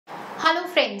Hello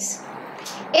friends,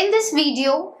 in this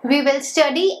video we will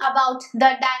study about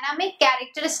the dynamic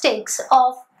characteristics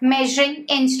of measuring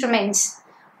instruments.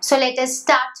 So let us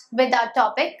start with our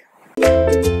topic.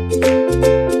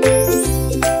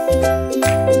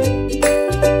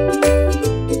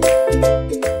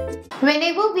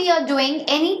 Whenever we are doing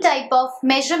any type of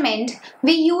measurement,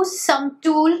 we use some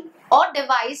tool or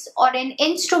device or an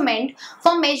instrument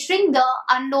for measuring the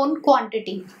unknown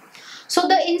quantity. So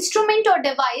the instrument or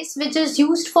device which is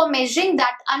used for measuring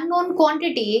that unknown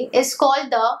quantity is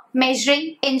called the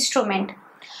measuring instrument.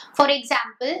 For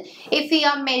example, if we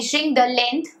are measuring the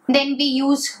length, then we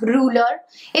use ruler.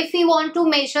 If we want to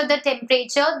measure the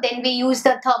temperature, then we use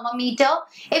the thermometer.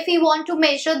 If we want to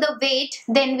measure the weight,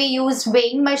 then we use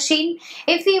weighing machine.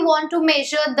 If we want to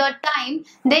measure the time,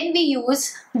 then we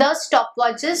use the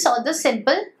stopwatches or the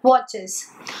simple watches.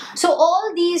 So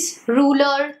all these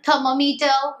ruler,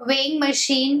 thermometer, weighing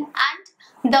machine and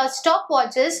the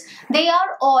stopwatches, they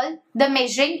are all the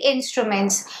measuring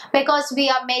instruments because we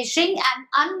are measuring an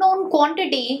unknown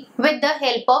quantity with the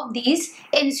help of these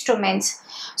instruments.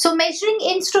 So measuring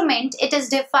instrument, it is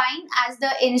defined as the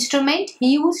instrument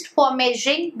used for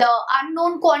measuring the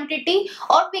unknown quantity,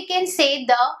 or we can say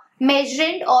the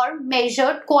measured or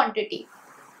measured quantity.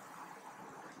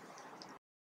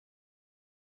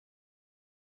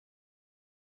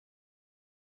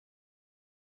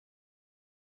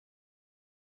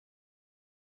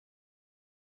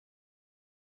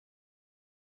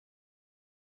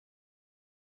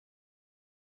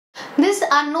 This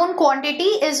unknown quantity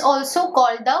is also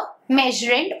called the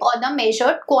measurand or the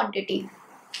measured quantity.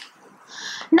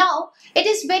 Now, it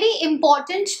is very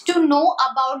important to know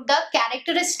about the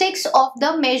characteristics of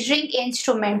the measuring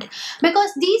instrument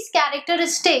because these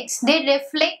characteristics, they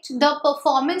reflect the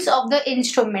performance of the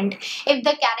instrument. If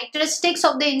the characteristics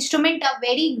of the instrument are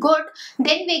very good,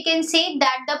 then we can say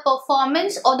that the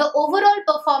performance or the overall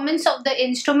performance of the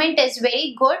instrument is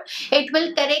very good. It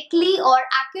will correctly or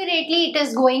accurately, it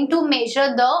is going to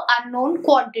measure the unknown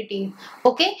quantity.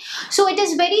 Okay, so it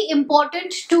is very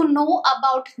important to know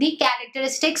about the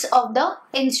characteristics of the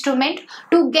instrument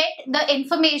to get the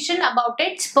information about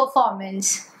its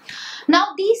performance. Now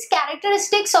these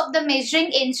characteristics of the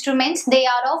measuring instruments, they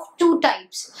are of two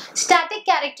types: static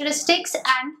characteristics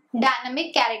and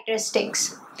dynamic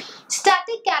characteristics.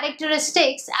 Static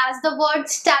characteristics, as the word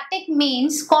static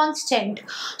means constant.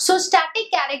 So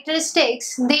static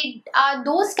characteristics, they are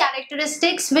those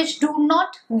characteristics which do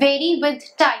not vary with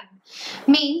time.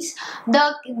 Means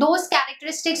those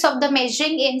characteristics of the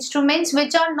measuring instruments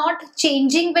which are not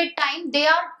changing with time, they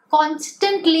are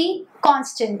constantly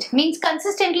constant, means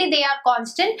consistently they are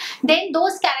constant, then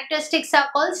those characteristics are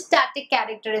called static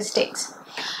characteristics.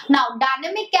 Now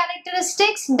dynamic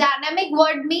characteristics, dynamic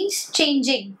word means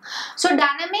changing. So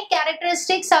dynamic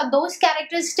characteristics are those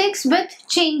characteristics with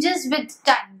changes with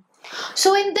time.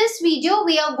 So in this video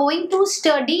we are going to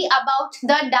study about the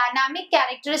dynamic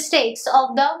characteristics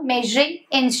of the measuring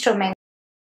instrument.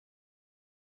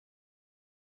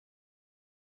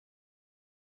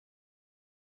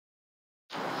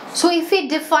 So if we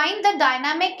define the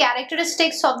dynamic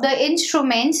characteristics of the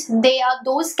instruments, they are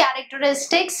those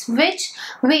characteristics which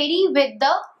vary with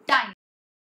the time.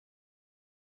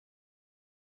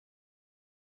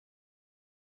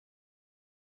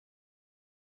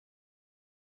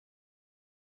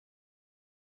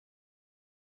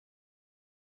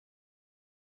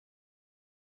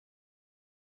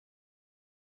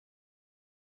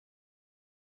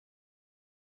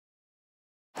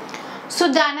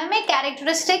 So dynamic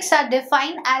characteristics are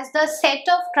defined as the set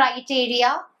of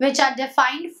criteria which are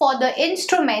defined for the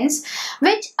instruments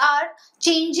which are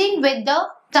changing with the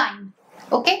time.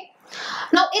 Okay.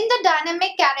 Now in the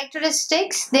dynamic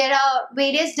characteristics, there are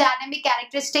various dynamic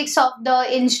characteristics of the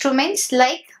instruments,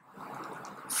 like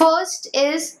first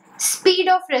is speed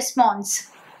of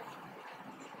response.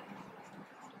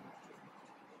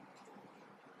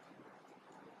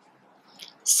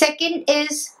 Second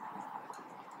is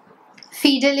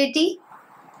fidelity.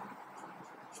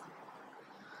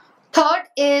 Third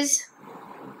is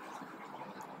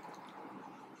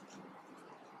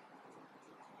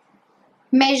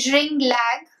measuring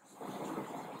lag.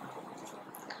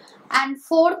 And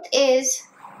fourth is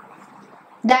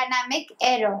dynamic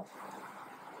error.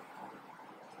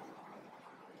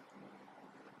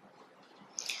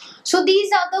 So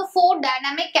these are the four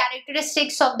dynamic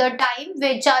characteristics of the time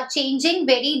which are changing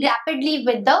very rapidly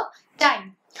with the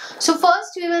time. So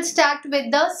first we will start with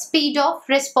the speed of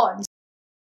response.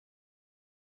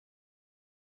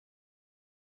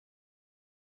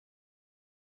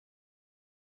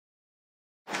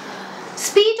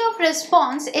 Speed of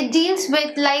response, it deals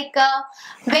with like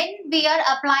when we are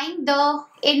applying the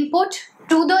input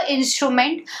to the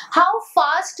instrument, how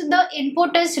fast the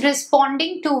input is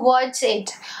responding towards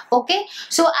it. Okay,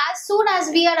 so as soon as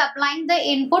we are applying the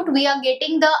input, we are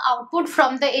getting the output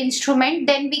from the instrument,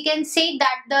 then we can say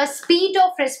that the speed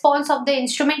of response of the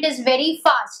instrument is very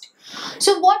fast.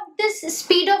 So what this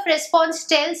speed of response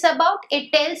tells about,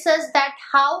 it tells us that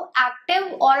how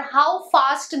active or how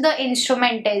fast the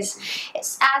instrument is.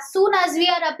 As soon as we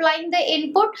are applying the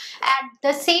input, at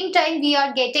the same time we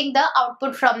are getting the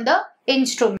output from the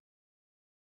instrument.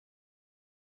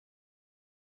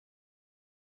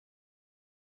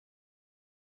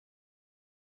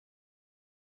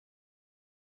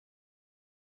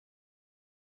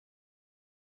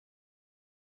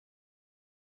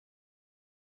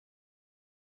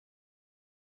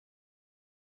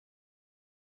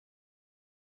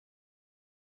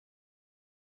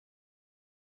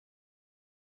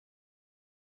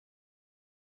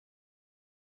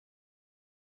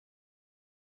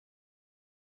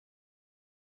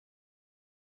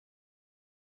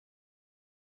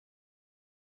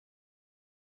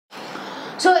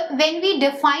 So when we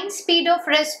define speed of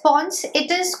response, it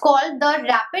is called the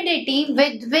rapidity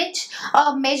with which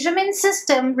a measurement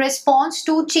system responds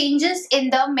to changes in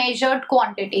the measured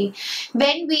quantity.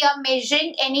 When we are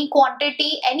measuring any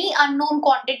quantity, any unknown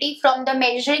quantity from the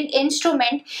measuring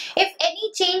instrument, if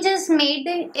any change is made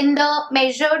in the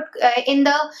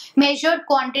measured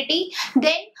quantity,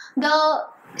 then the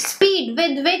speed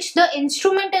with which the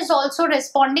instrument is also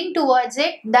responding towards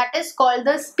it, that is called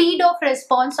the speed of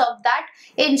response of that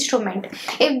instrument.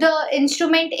 If the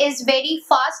instrument is very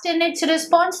fast in its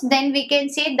response, then we can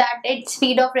say that its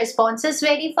speed of response is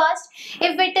very fast.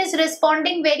 If it is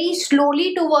responding very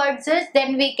slowly towards us,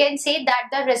 then we can say that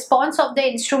the response of the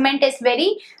instrument is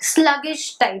very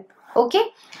sluggish type. Okay,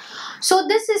 so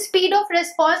this is speed of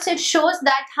response. It shows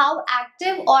that how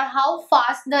active or how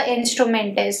fast the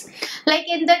instrument is. Like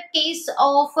in the case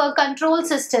of control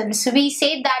systems, we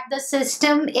say that the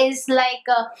system is like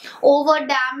over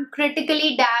damped,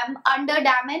 critically damped, under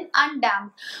damped and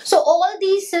undamped. So all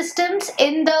these systems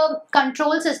in the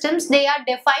control systems, they are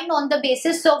defined on the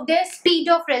basis of their speed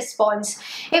of response.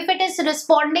 If it is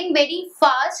responding very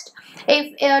fast,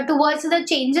 if towards the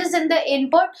changes in the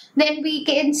input, then we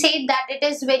can say that it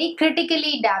is very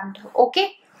critically damped.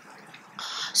 Okay,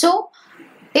 so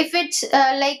if it's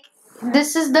like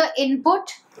this is the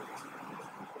input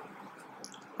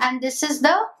and this is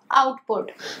the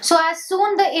output, so as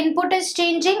soon the input is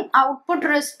changing, output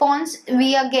response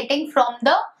we are getting from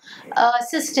the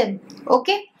system.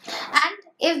 Okay, and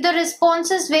if the response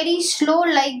is very slow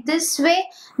like this way,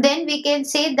 then we can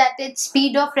say that its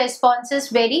speed of response is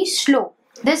very slow.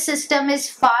 This system is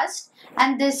fast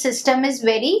and this system is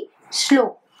very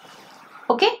slow.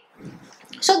 Okay,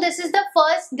 so this is the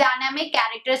first dynamic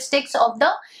characteristics of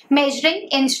the measuring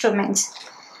instruments.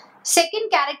 Second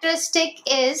characteristic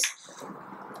is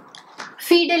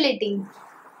fidelity.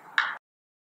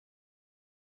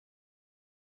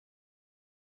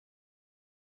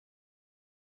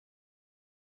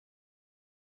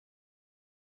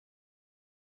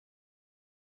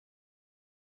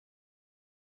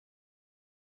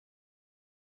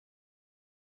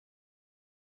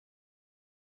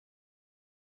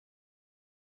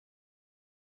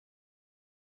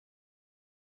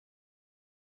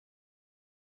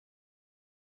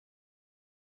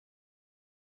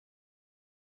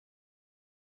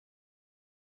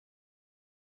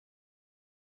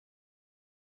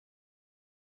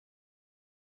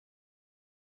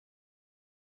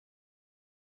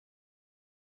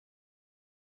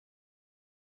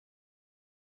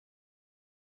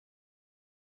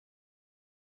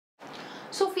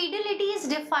 So fidelity is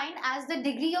defined as the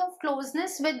degree of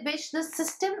closeness with which the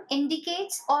system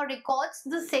indicates or records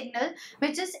the signal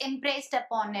which is impressed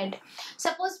upon it.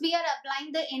 Suppose we are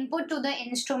applying the input to the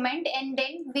instrument and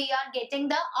then we are getting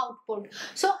the output.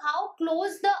 So how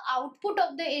close the output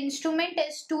of the instrument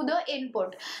is to the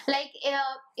input. Like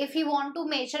if you want to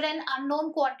measure an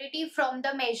unknown quantity from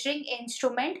the measuring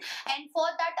instrument, and for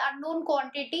that unknown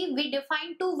quantity we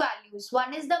define two values.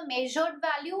 One is the measured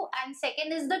value and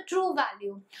second is the true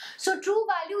value. So true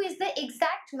value is the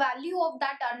exact value of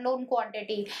that unknown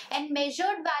quantity and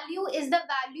measured value is the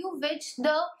value which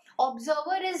the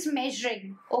observer is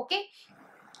measuring. Okay,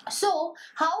 so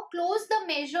how close the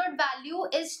measured value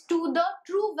is to the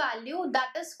true value, that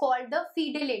is called the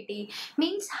fidelity.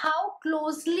 Means how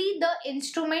closely the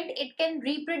instrument it can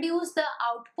reproduce the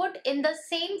output in the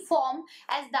same form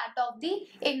as that of the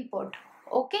input.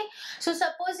 Okay, so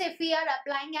suppose if we are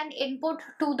applying an input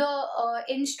to the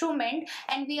instrument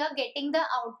and we are getting the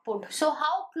output, so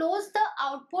how close the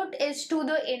output is to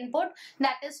the input,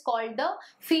 that is called the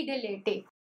fidelity.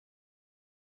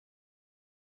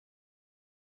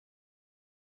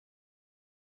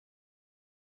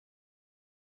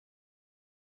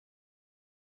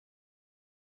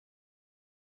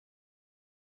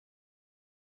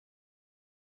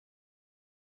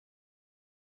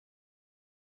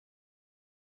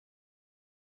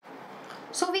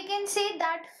 So we can say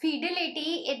that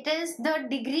fidelity, it is the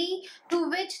degree to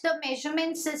which the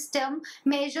measurement system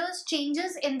measures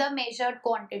changes in the measured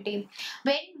quantity.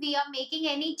 When we are making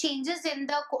any changes in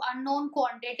the unknown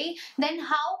quantity, then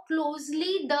how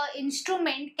closely the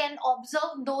instrument can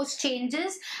observe those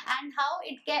changes and how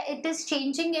it is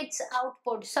changing its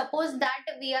output. Suppose that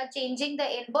we are changing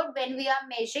the input when we are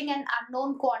measuring an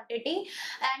unknown quantity,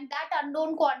 and that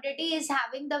unknown quantity is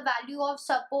having the value of,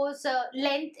 suppose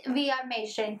length we are measuring,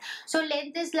 so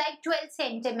length is like 12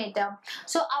 centimeter,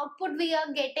 so output we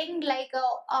are getting like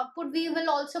output we will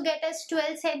also get as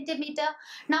 12 centimeter.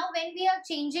 Now when we are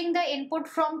changing the input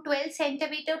from 12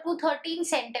 centimeter to 13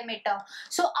 centimeter,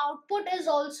 so output is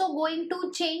also going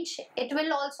to change, it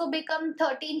will also become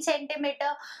 13 centimeter.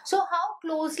 So how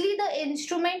closely the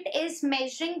instrument is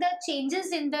measuring the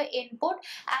changes in the input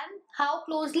and how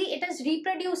closely it is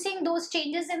reproducing those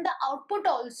changes in the output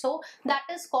also, that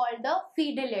is called the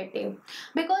fidelity.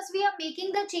 Because we are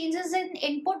making the changes in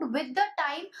input with the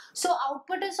time, so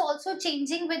output is also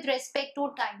changing with respect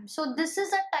to time. So this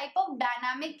is a type of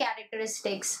dynamic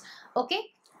characteristics. Okay,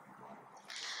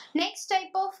 next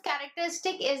type of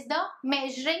characteristic is the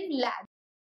measuring lag.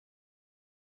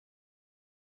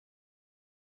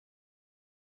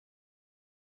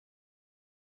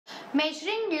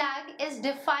 Measuring lag is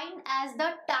defined as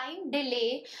the time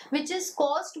delay which is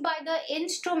caused by the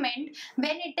instrument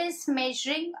when it is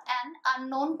measuring an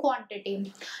unknown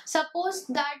quantity. Suppose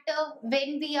that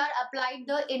when we are applied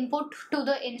the input to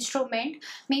the instrument,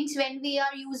 means when we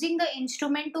are using the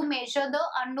instrument to measure the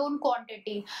unknown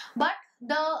quantity, but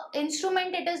the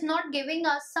instrument, it is not giving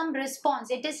us some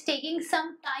response, it is taking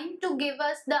some time to give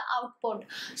us the output.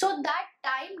 So that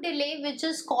time delay which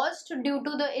is caused due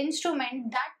to the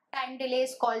instrument, that time delay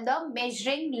is called the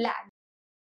measuring lag.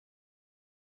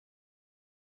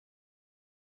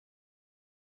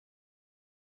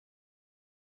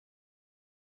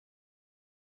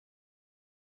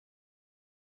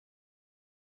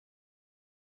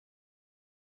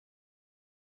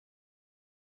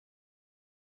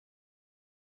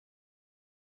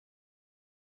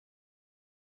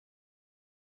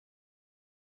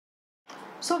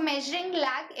 So measuring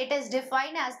lag, it is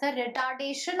defined as the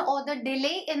retardation or the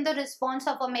delay in the response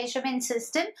of a measurement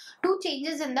system to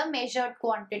changes in the measured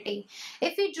quantity.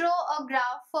 If we draw a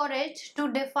graph for it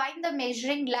to define the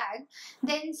measuring lag,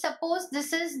 then suppose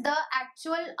this is the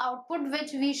actual output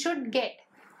which we should get.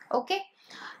 Okay,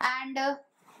 and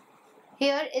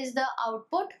here is the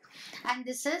output and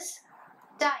this is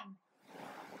time.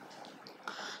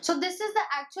 So this is the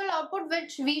actual output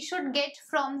which we should get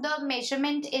from the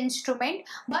measurement instrument,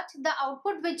 but the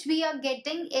output which we are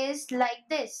getting is like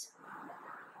this.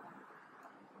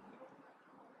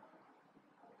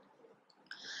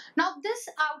 Now this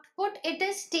output, it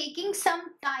is taking some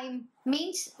time,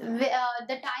 means the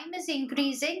time is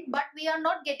increasing but we are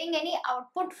not getting any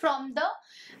output from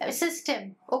the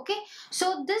system. Okay,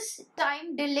 so this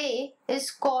time delay is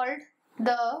called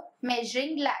the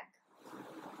measuring lag.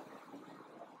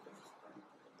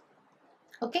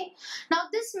 Okay, now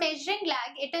this measuring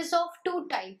lag, it is of two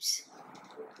types.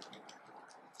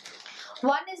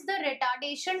 One is the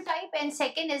retardation type and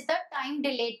second is the time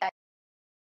delay type.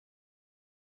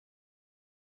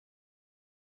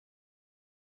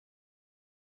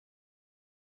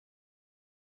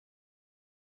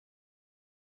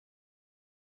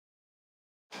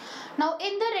 Now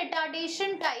in the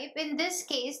retardation type, in this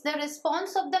case, the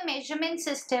response of the measurement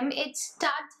system, it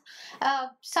starts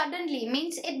suddenly,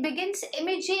 means it begins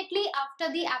immediately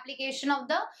after the application of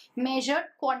the measured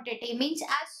quantity, means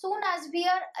as soon as we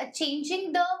are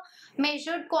changing the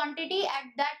measured quantity,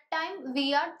 at that time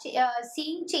we are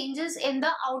seeing changes in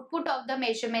the output of the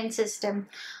measurement system.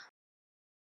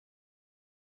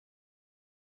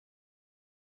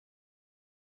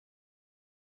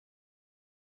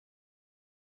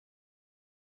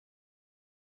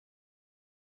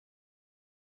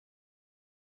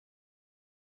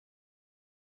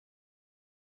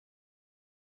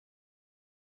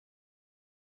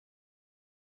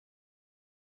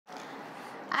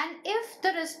 And if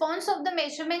the response of the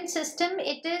measurement system,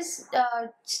 it is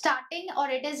starting or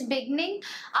it is beginning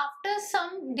after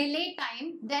some delay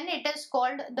time, then it is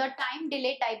called the time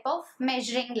delay type of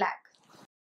measuring lag.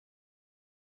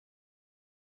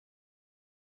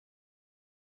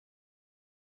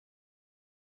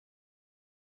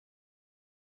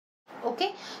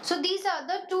 Okay, so these are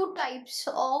the two types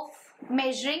of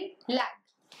measuring lag.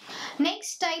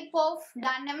 Next type of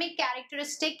dynamic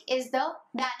characteristic is the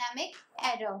dynamic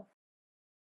error.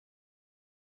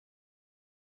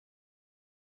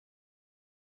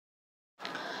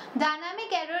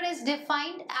 Dynamic error is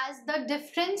defined as the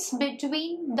difference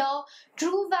between the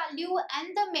true value and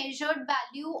the measured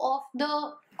value of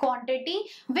the quantity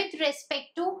with respect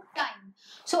to time.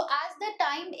 So as the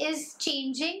time is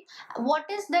changing, what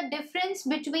is the difference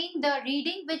between the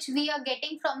reading which we are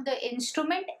getting from the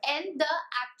instrument and the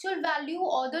actual value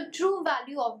or the true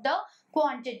value of the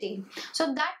quantity?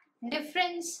 So that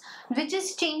difference which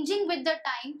is changing with the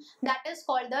time, that is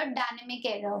called the dynamic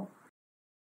error.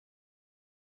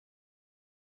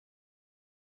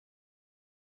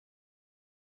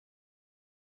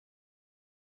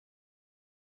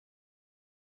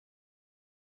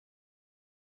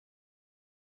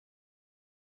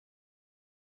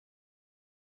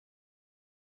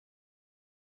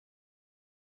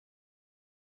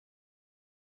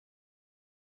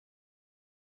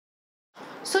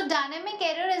 So dynamic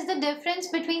error is the difference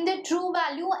between the true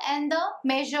value and the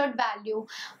measured value.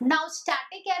 Now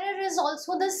static error is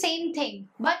also the same thing,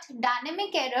 but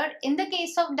dynamic error, in the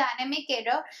case of dynamic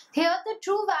error, here the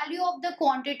true value of the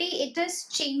quantity, it is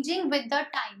changing with the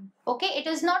time. Okay, it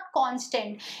is not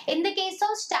constant. In the case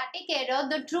of static error,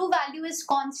 the true value is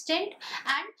constant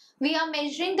and we are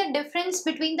measuring the difference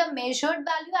between the measured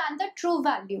value and the true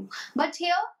value. But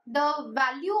here the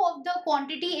value of the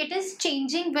quantity, it is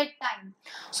changing with time.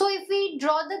 So if we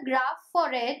draw the graph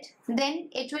for it, then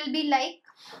it will be like,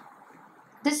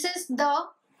 this is the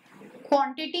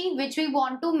quantity which we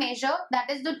want to measure,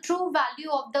 that is the true value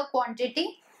of the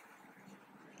quantity.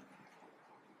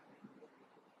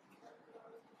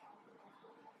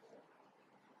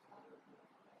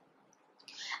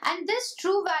 And this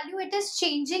true value, it is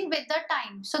changing with the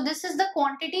time. So this is the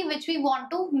quantity which we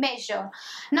want to measure.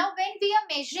 Now when we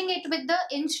are measuring it with the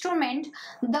instrument,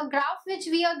 the graph which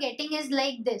we are getting is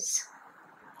like this.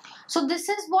 So this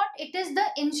is what it is, the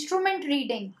instrument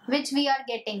reading which we are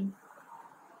getting.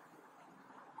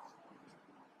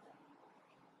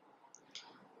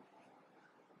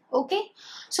 Okay,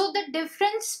 so the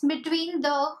difference between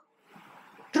the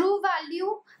true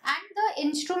value and the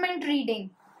instrument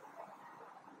reading,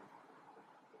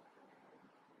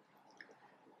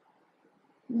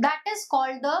 that is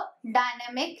called the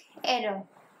dynamic error.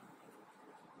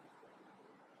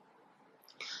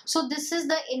 So this is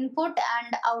the input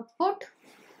and output.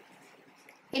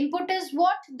 Input is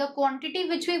what? The quantity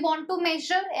which we want to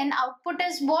measure, and output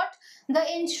is what? The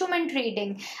instrument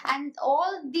reading. And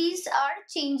all these are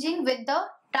changing with the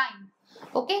time.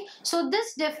 Okay, so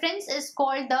this difference is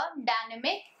called the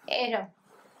dynamic error.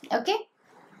 Okay.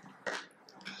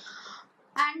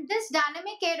 And this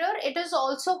dynamic error, it is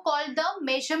also called the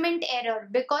measurement error,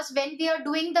 because when we are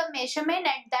doing the measurement,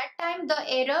 at that time the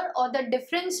error or the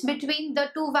difference between the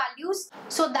two values,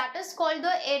 so that is called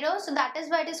the error. So that is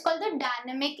why it is called the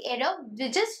dynamic error,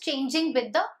 which is changing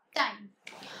with the time.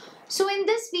 So in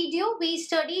this video, we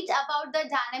studied about the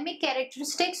dynamic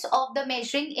characteristics of the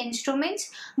measuring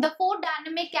instruments. The four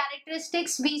dynamic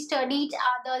characteristics we studied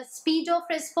are the speed of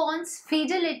response,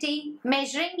 fidelity,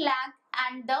 measuring lag,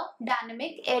 and the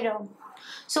dynamic error.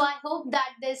 So I hope that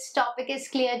this topic is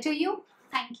clear to you.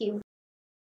 Thank you.